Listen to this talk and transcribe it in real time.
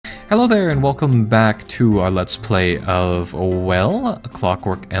Hello there and welcome back to our Let's Play of, well,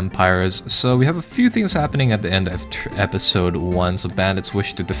 Clockwork Empires. So we have a few things happening at the end of episode 1. Some bandits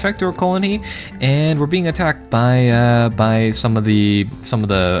wish to defect to our colony, and we're being attacked by some of the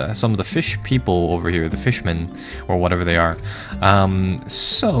fish people over here, the fishmen, or whatever they are.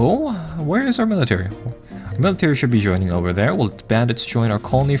 So where is our military? Our military should be joining over there. Will bandits join our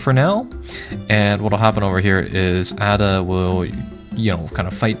colony for now? And what'll happen over here is Ada will, kind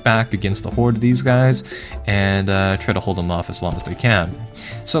of fight back against the horde of these guys and try to hold them off as long as they can.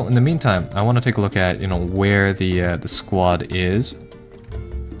 So in the meantime, I want to take a look at where the squad is.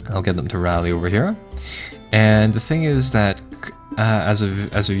 I'll get them to rally over here. And the thing is that as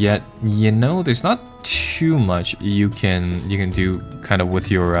of yet, there's not too much you can do kind of with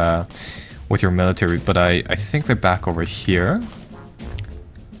your military. But I think they're back over here.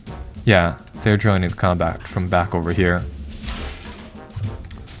 Yeah, they're joining the combat from back over here.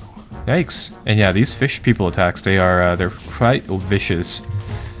 Yikes. And yeah, these fish people attacks, they're quite vicious.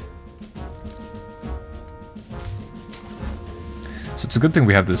 So it's a good thing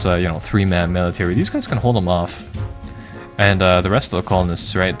we have this, 3-man military. These guys can hold them off. And the rest of the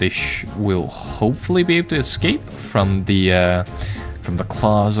colonists, right, they will hopefully be able to escape from the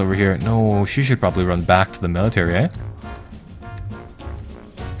claws over here. No, she should probably run back to the military, eh?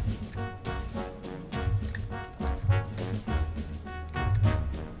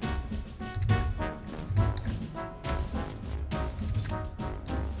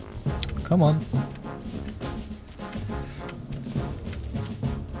 Come on.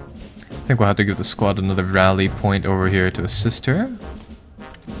 I think we'll have to give the squad another rally point over here to assist her.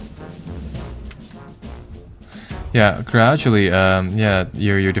 Yeah, gradually,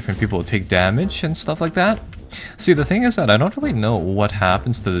 your different people will take damage and stuff like that. See, the thing is that I don't really know what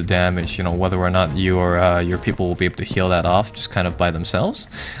happens to the damage, whether or not your people will be able to heal that off just kind of by themselves.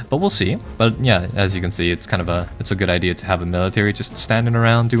 But we'll see. But yeah, as you can see, it's a good idea to have a military just standing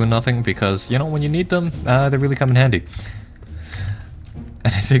around doing nothing because, when you need them, they really come in handy.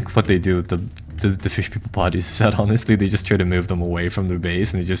 And I think what they do with the fish people bodies is that honestly they just try to move them away from their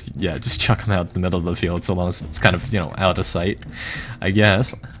base and they just chuck them out in the middle of the field so long as it's kind of, out of sight, I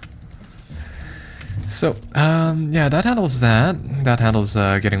guess. So, yeah, that handles that. That handles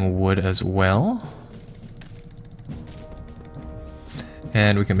getting wood as well.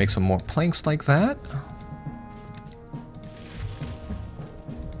 And we can make some more planks like that.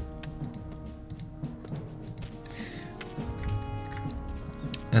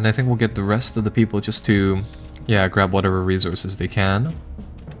 And I think we'll get the rest of the people just to, grab whatever resources they can.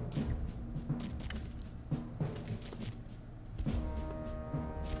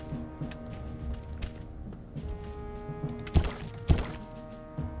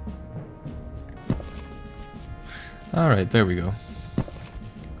 Alright, there we go.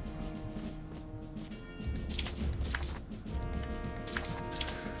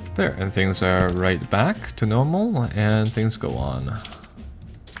 There, and things are right back to normal, and things go on.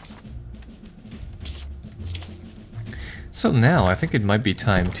 So now, I think it might be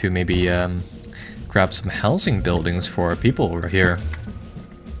time to maybe grab some housing buildings for our people over here.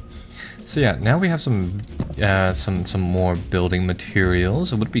 So yeah, now we have some more building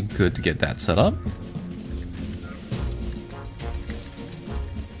materials. It would be good to get that set up.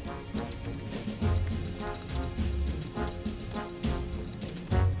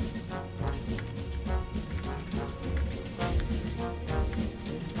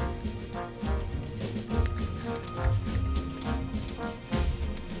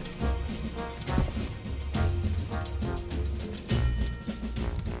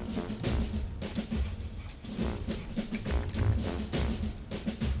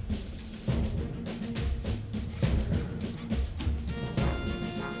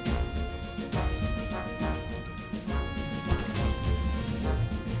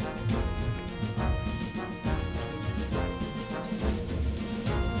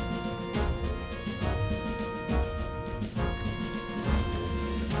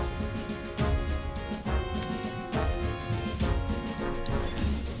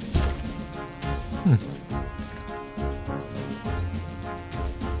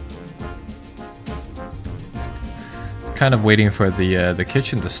 Kind of waiting for the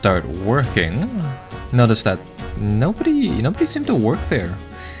kitchen to start working. Notice that nobody seemed to work there.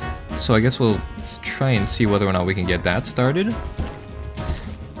 So I guess we'll try and see whether or not we can get that started.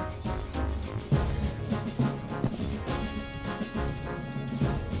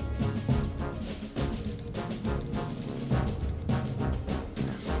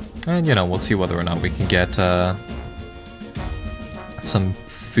 And we'll see whether or not we can get some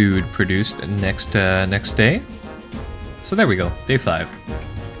food produced next day. So there we go, day 5.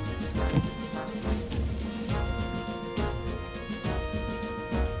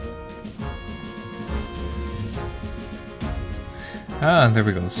 Ah, there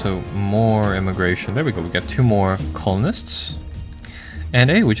we go. So more immigration. There we go. We got 2 more colonists.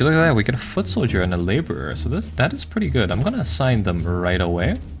 And hey, would you look at that? We get a foot soldier and a laborer. So that is pretty good. I'm gonna assign them right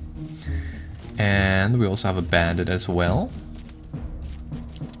away. And we also have a bandit as well.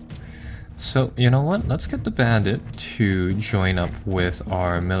 So, you know what? Let's get the bandit to join up with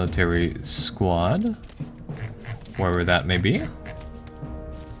our military squad. Wherever that may be.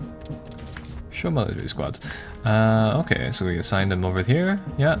 Show military squads. Okay, so we assign them over here.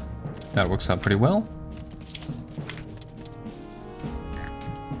 Yeah, that works out pretty well.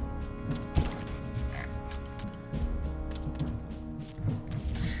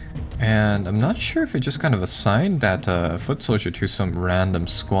 And I'm not sure if it just kind of assigned that foot soldier to some random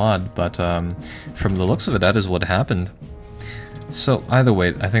squad, but from the looks of it, that is what happened. So either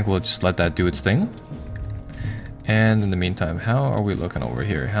way, I think we'll just let that do its thing. And in the meantime, how are we looking over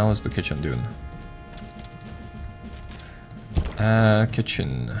here? How is the kitchen doing?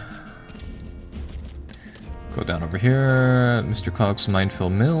 Kitchen. Go down over here. Mr. Cog's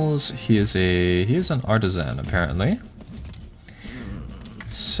Minefield Mills. He is an artisan apparently.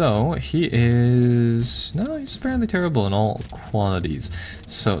 So he is he's apparently terrible in all qualities.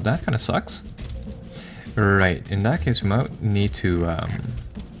 So that kind of sucks. Right. In that case, we might need to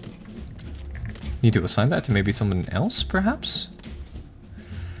assign that to maybe someone else, perhaps.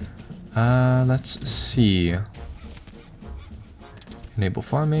 Let's see. Enable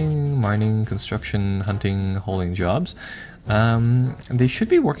farming, mining, construction, hunting, hauling jobs. They should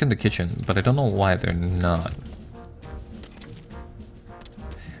be working the kitchen, but I don't know why they're not.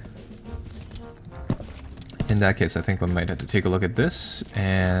 In that case, I think we might have to take a look at this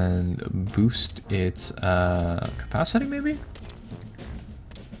and boost its capacity, maybe?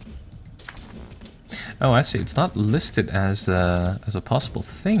 Oh, I see. It's not listed as a possible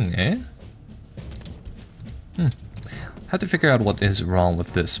thing, eh? Have to figure out what is wrong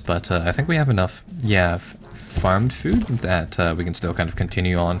with this, but I think we have enough, farmed food that we can still kind of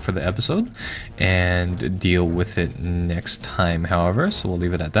continue on for the episode and deal with it next time, however, so we'll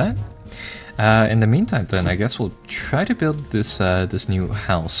leave it at that. In the meantime, then, I guess we'll try to build this this new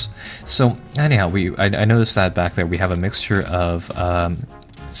house. So, anyhow, I noticed that back there we have a mixture of,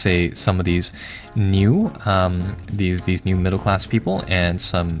 say, some of these new these new middle class people and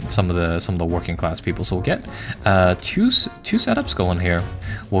some of the working class people. So we'll get two setups going here.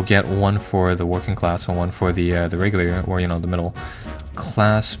 We'll get one for the working class and one for the regular, or the middle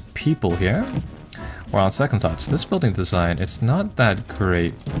class people here. Well, on second thoughts, this building design, it's not that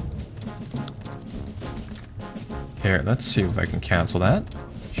great. Here, let's see if I can cancel that.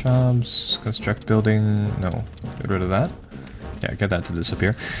 Jobs, construct building, no, get rid of that. Yeah, get that to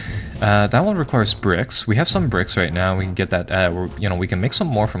disappear. That one requires bricks. We have some bricks right now. We can get that, we can make some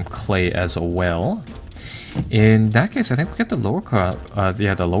more from clay as well. In that case, I think we get the lower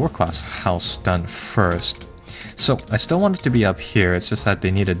class house done first. So, I still want it to be up here. It's just that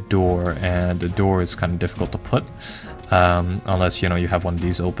they need a door, and the door is kind of difficult to put. Unless, you have one of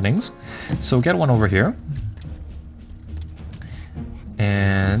these openings. So, get one over here.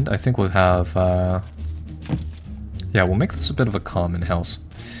 And I think we'll have, we'll make this a bit of a common house.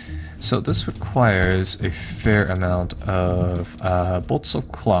 So this requires a fair amount of bolts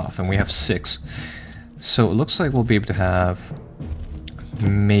of cloth, and we have 6. So it looks like we'll be able to have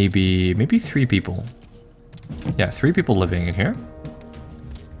maybe 3 people. Yeah, 3 people living in here.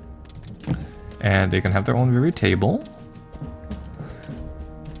 And they can have their own very table.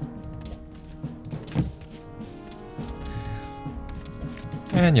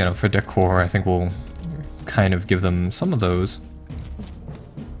 And, for decor, I think we'll kind of give them some of those.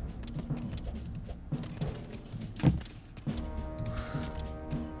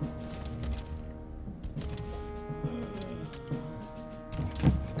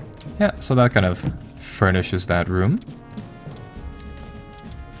 Yeah, so that kind of furnishes that room.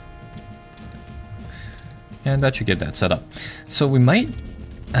 And that should get that set up. So we might...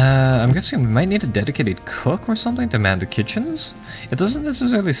 I'm guessing we might need a dedicated cook or something to man the kitchens. It doesn't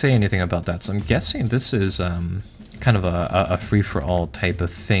necessarily say anything about that, so I'm guessing this is kind of a free-for-all type of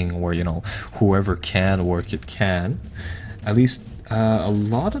thing where, whoever can work it can. At least a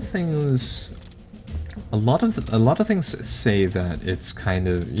lot of things say that it's kind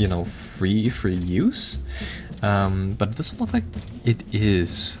of, free for use, but it doesn't look like it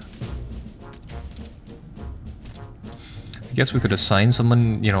is. I guess we could assign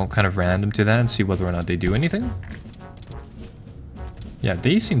someone, kind of random to that and see whether or not they do anything. Yeah,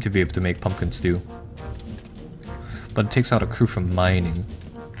 they seem to be able to make pumpkin stew. But it takes out a crew from mining.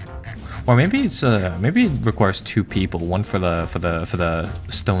 Or maybe it's maybe it requires 2 people, one for the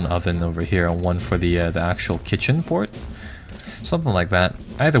stone oven over here and one for the actual kitchen port. Something like that.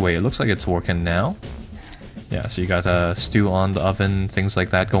 Either way, it looks like it's working now. Yeah, so you got a stew on the oven, things like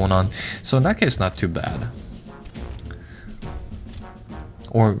that going on. So in that case, not too bad.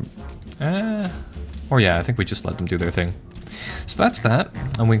 Or yeah, I think we just let them do their thing. So that's that,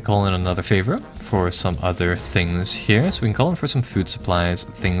 and we can call in another favor for some other things here. So we can call in for some food supplies,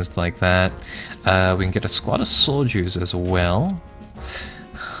 things like that. We can get a squad of soldiers as well.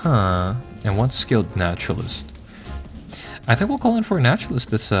 Huh, and one skilled naturalist. I think we'll call in for a naturalist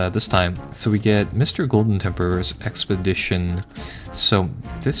this time. So we get Mr. Golden Temper's expedition. So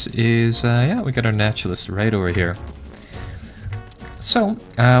this is, yeah, we got our naturalist right over here. So,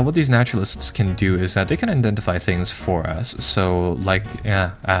 what these naturalists can do is that they can identify things for us. So, like,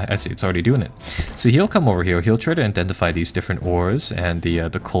 yeah, I see, it's already doing it. So he'll come over here, he'll try to identify these different ores and the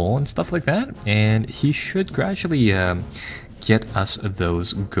coal and stuff like that, and he should gradually get us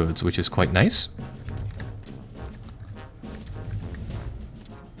those goods, which is quite nice.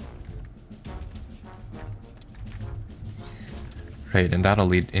 Right, and that'll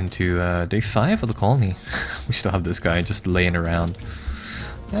lead into day 5 of the colony. We still have this guy just laying around.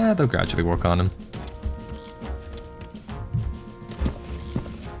 They'll gradually work on him.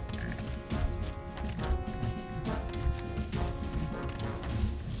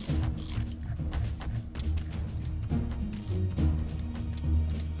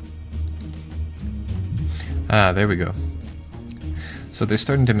 There we go. So they're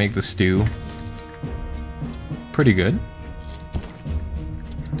starting to make the stew pretty good.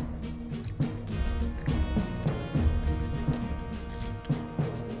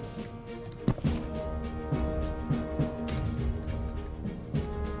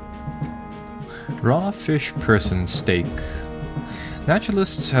 Raw fish person steak.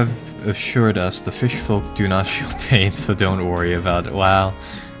 Naturalists have assured us the fish folk do not feel pain, so don't worry about it. Wow.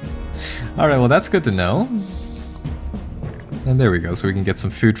 Alright, well that's good to know. And there we go, so we can get some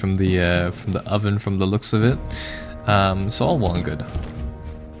food from the oven from the looks of it. So all well and good.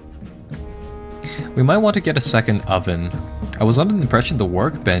 We might want to get a second oven. I was under the impression the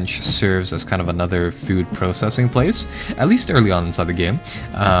workbench serves as kind of another food processing place, at least early on inside the game.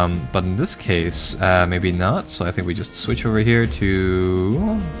 But in this case, maybe not, so I think we just switch over here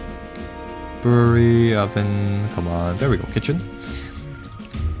to brewery, oven, come on, there we go, kitchen.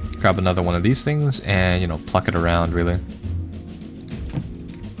 Grab another one of these things and, you know, pluck it around, really.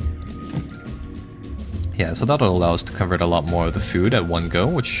 Yeah, so that'll allow us to convert a lot more of the food at one go,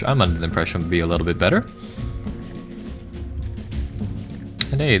 which I'm under the impression would be a little bit better.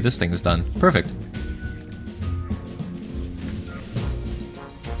 And hey, this thing is done. Perfect.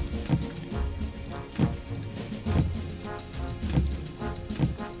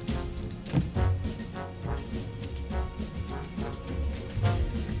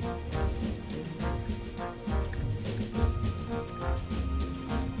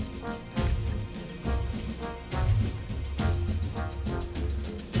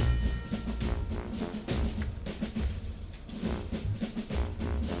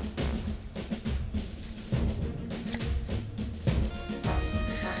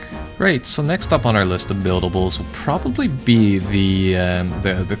 Right, so next up on our list of buildables will probably be the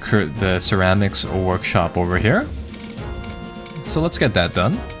ceramics workshop over here. So let's get that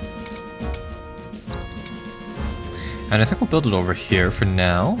done. And I think we'll build it over here for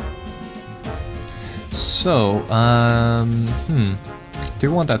now. So, do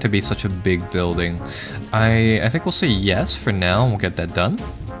we want that to be such a big building? I think we'll say yes for now, and we'll get that done.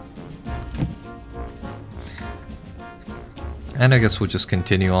 And I guess we'll just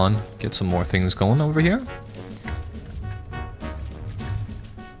continue on, get some more things going over here.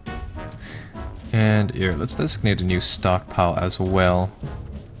 And here, let's designate a new stockpile as well.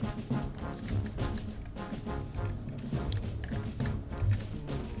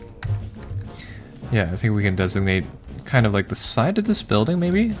 Yeah, I think we can designate kind of like the side of this building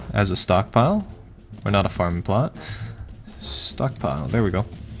maybe as a stockpile. Or not a farming plot. Stockpile, there we go.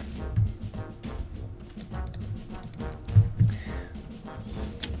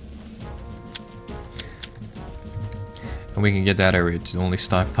 And we can get that area to only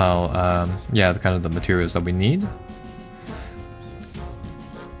stockpile, yeah, kind of the materials that we need.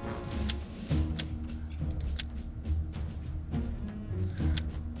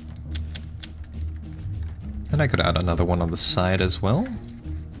 And I could add another one on the side as well.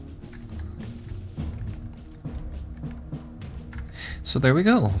 So there we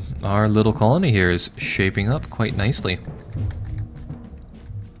go. Our little colony here is shaping up quite nicely.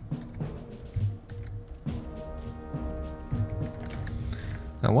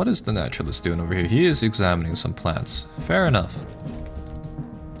 Now what is the naturalist doing over here? He is examining some plants. Fair enough.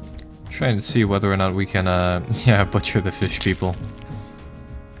 trying to see whether or not we can, yeah, butcher the fish people.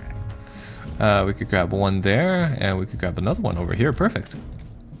 We could grab one there, and we could grab another one over here. Perfect.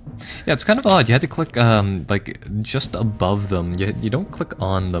 Yeah, it's kind of odd. You had to click, like, just above them. You don't click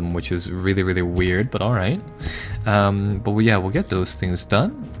on them, which is really, really weird, but alright. But yeah, we'll get those things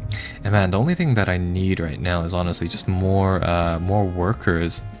done. And man, the only thing that I need right now is honestly just more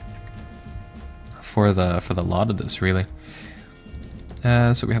workers for the lot of this, really.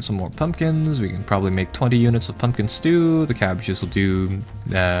 So we have some more pumpkins. We can probably make 20 units of pumpkin stew. The cabbages will do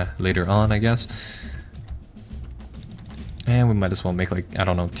later on, I guess. And we might as well make, like, I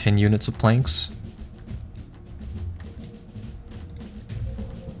don't know, 10 units of planks.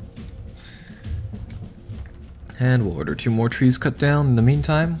 And we'll order 2 more trees cut down in the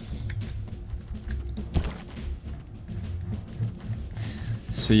meantime.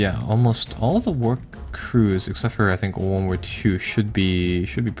 So yeah, almost all the work crews, except for I think 1 or 2, should be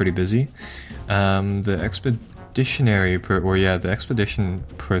pretty busy. The expeditionary the expedition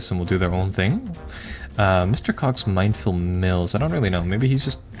person will do their own thing. Mr. Cox's Minefield Mills, I don't really know. Maybe he's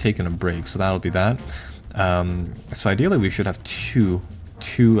just taking a break, so that'll be that. So ideally we should have two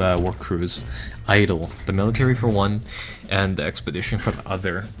work crews idle. The military for one, and the expedition for the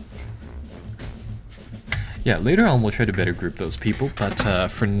other. Yeah, later on we'll try to better group those people,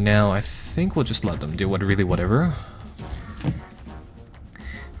 but for now I think we'll just let them do whatever.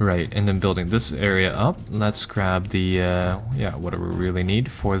 Right, and then building this area up, let's grab the, yeah, whatever we really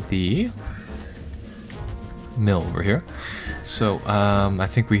need for the mill over here. So, I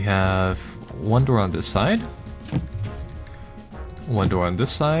think we have 1 door on this side, 1 door on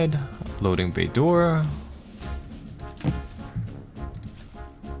this side, loading bay door.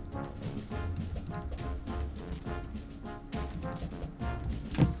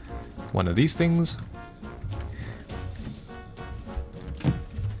 One of these things.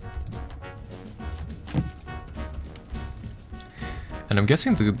 And I'm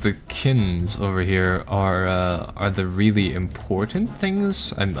guessing the kins over here are the really important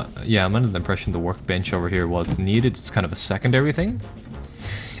things. Yeah, I'm under the impression the workbench over here, while it's needed, it's kind of a secondary thing.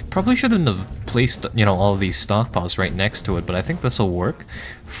 Probably shouldn't have placed, you know, all of these stockpiles right next to it, but I think this will work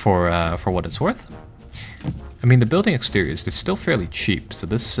for what it's worth. I mean, the building exteriors, they're still fairly cheap, so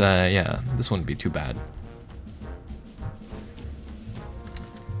this, yeah, this wouldn't be too bad.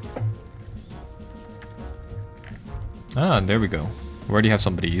 Ah, there we go. We already have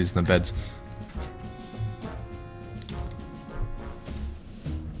somebody using the beds.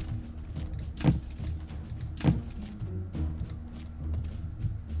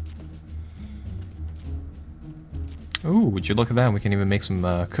 Ooh, would you look at that? We can even make some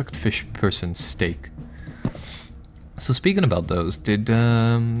cooked fish person steak. So speaking about those, did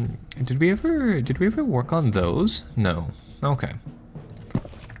we ever work on those? No. Okay.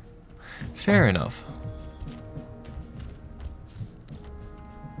 Fair enough.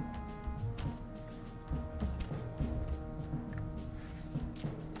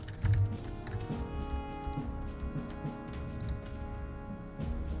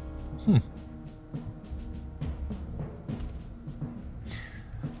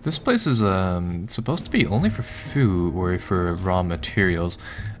 This place is supposed to be only for food or for raw materials,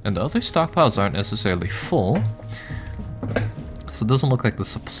 and the other stockpiles aren't necessarily full. So it doesn't look like the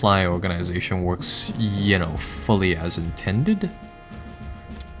supply organization works, you know, fully as intended.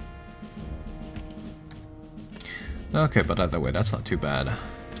 Okay, but either way, that's not too bad.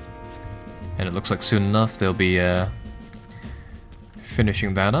 And it looks like soon enough they'll be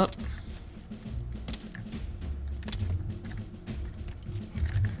finishing that up.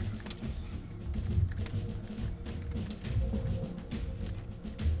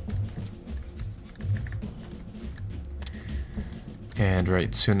 And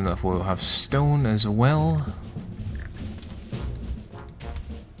right, soon enough we'll have stone as well.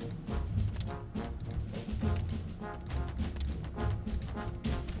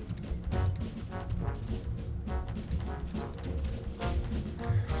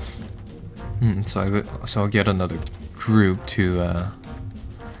 So I'll get another group to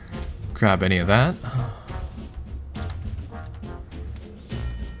grab any of that.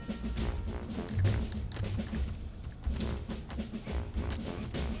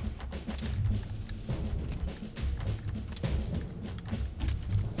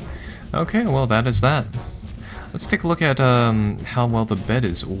 Okay, well that is that. Let's take a look at how well the bed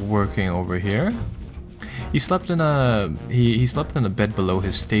is working over here. He slept in a he slept in a bed below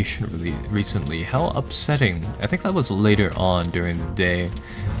his station really recently. How upsetting. I think that was later on during the day.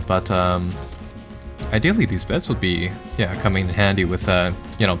 But ideally these beds would be, yeah, coming in handy with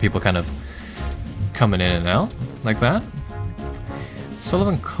you know, people kind of coming in and out like that.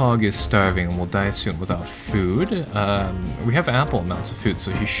 Sullivan Cog is starving and will die soon without food. We have ample amounts of food,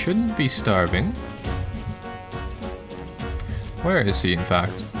 so he shouldn't be starving. Where is he, in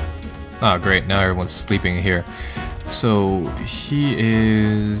fact? Ah, great, now everyone's sleeping here. So, he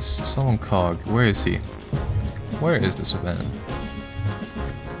is... Sullivan Cog, where is he? Where is this man?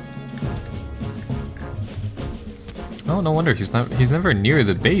 Oh, no wonder he's never near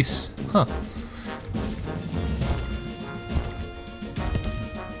the base. Huh.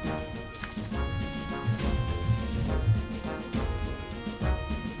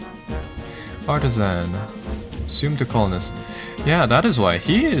 Artisan. Assumed to colonist. Yeah, that is why.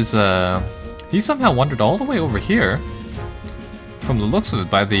 He is, he somehow wandered all the way over here. From the looks of it,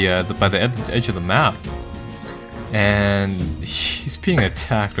 by the edge of the map. And he's being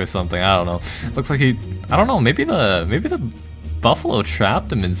attacked or something, I don't know. Looks like he... I don't know, maybe the buffalo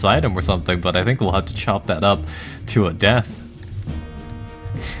trapped him inside him or something, but I think we'll have to chop that up to a death.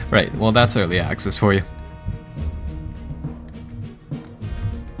 Right, well that's early access for you.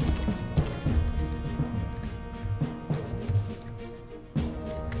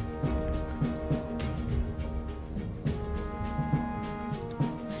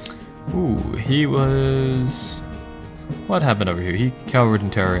 Ooh, he was... What happened over here? He cowered in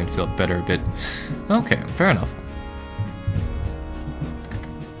terror and felt better a bit. Okay, fair enough.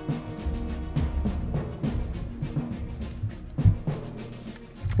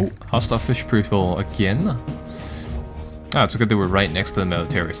 Ooh, hostile fish people again. Ah, it's good they were right next to the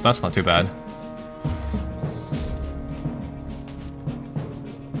military, so that's not too bad.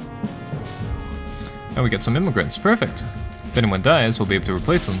 And we get some immigrants, perfect. If anyone dies, we'll be able to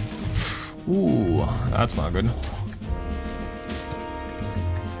replace them. Ooh, that's not good.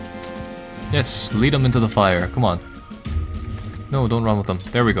 Yes, lead them into the fire, come on. No, don't run with them.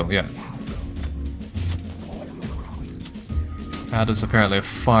 There we go, yeah. Ada's apparently a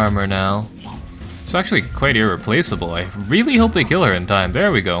farmer now. It's actually quite irreplaceable. I really hope they kill her in time.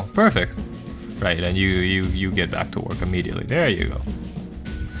 There we go, perfect. Right, and you get back to work immediately. There you go.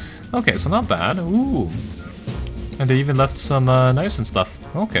 Okay, so not bad. Ooh. And they even left some knives and stuff.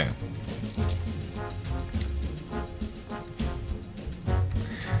 Okay.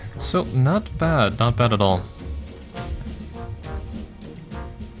 So, not bad at all.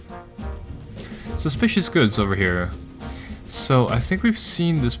 Suspicious goods over here. So, I think we've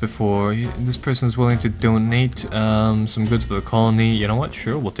seen this before. This person is willing to donate some goods to the colony. You know what?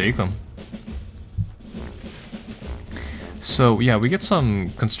 Sure, we'll take them. So, yeah, we get some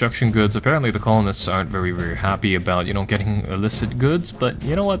construction goods. Apparently the colonists aren't very happy about, you know, getting illicit goods, but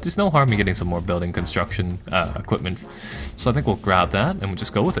you know what? There's no harm in getting some more building construction equipment. So I think we'll grab that and we'll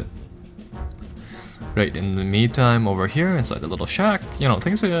just go with it. Right, in the meantime, over here, inside the little shack, you know,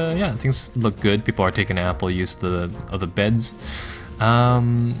 things look good. People are taking ample use of the beds.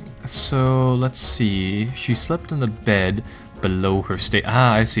 So, let's see. She slept in the bed below her state.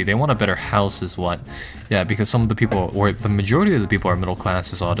 Ah, I see. They want a better house is what. Yeah, because some of the people, or the majority of the people are middle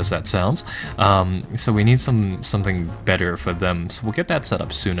class, as odd as that sounds. So we need something better for them. So we'll get that set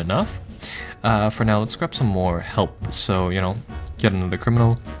up soon enough. For now, let's grab some more help. So, you know, get another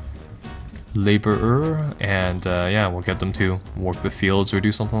criminal laborer, and yeah, we'll get them to work the fields or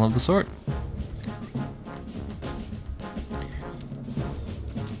do something of the sort.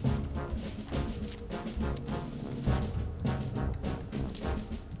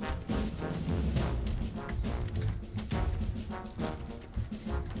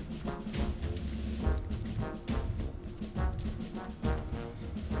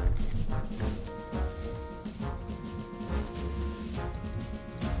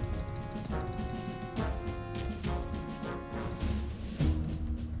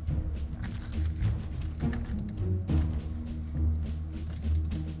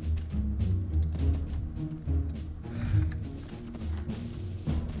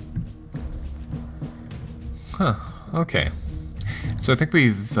 Huh, okay. So I think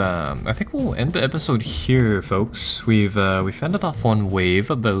I think we'll end the episode here, folks. We've fended off one wave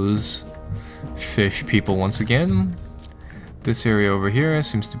of those fish people once again. This area over here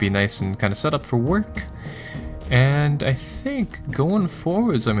seems to be nice and kind of set up for work. And I think going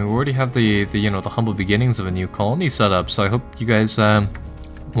forwards, I mean, we already have the humble beginnings of a new colony set up. So I hope you guys,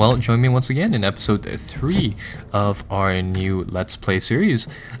 well, join me once again in episode 3 of our new Let's Play series.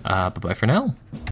 Bye-bye for now.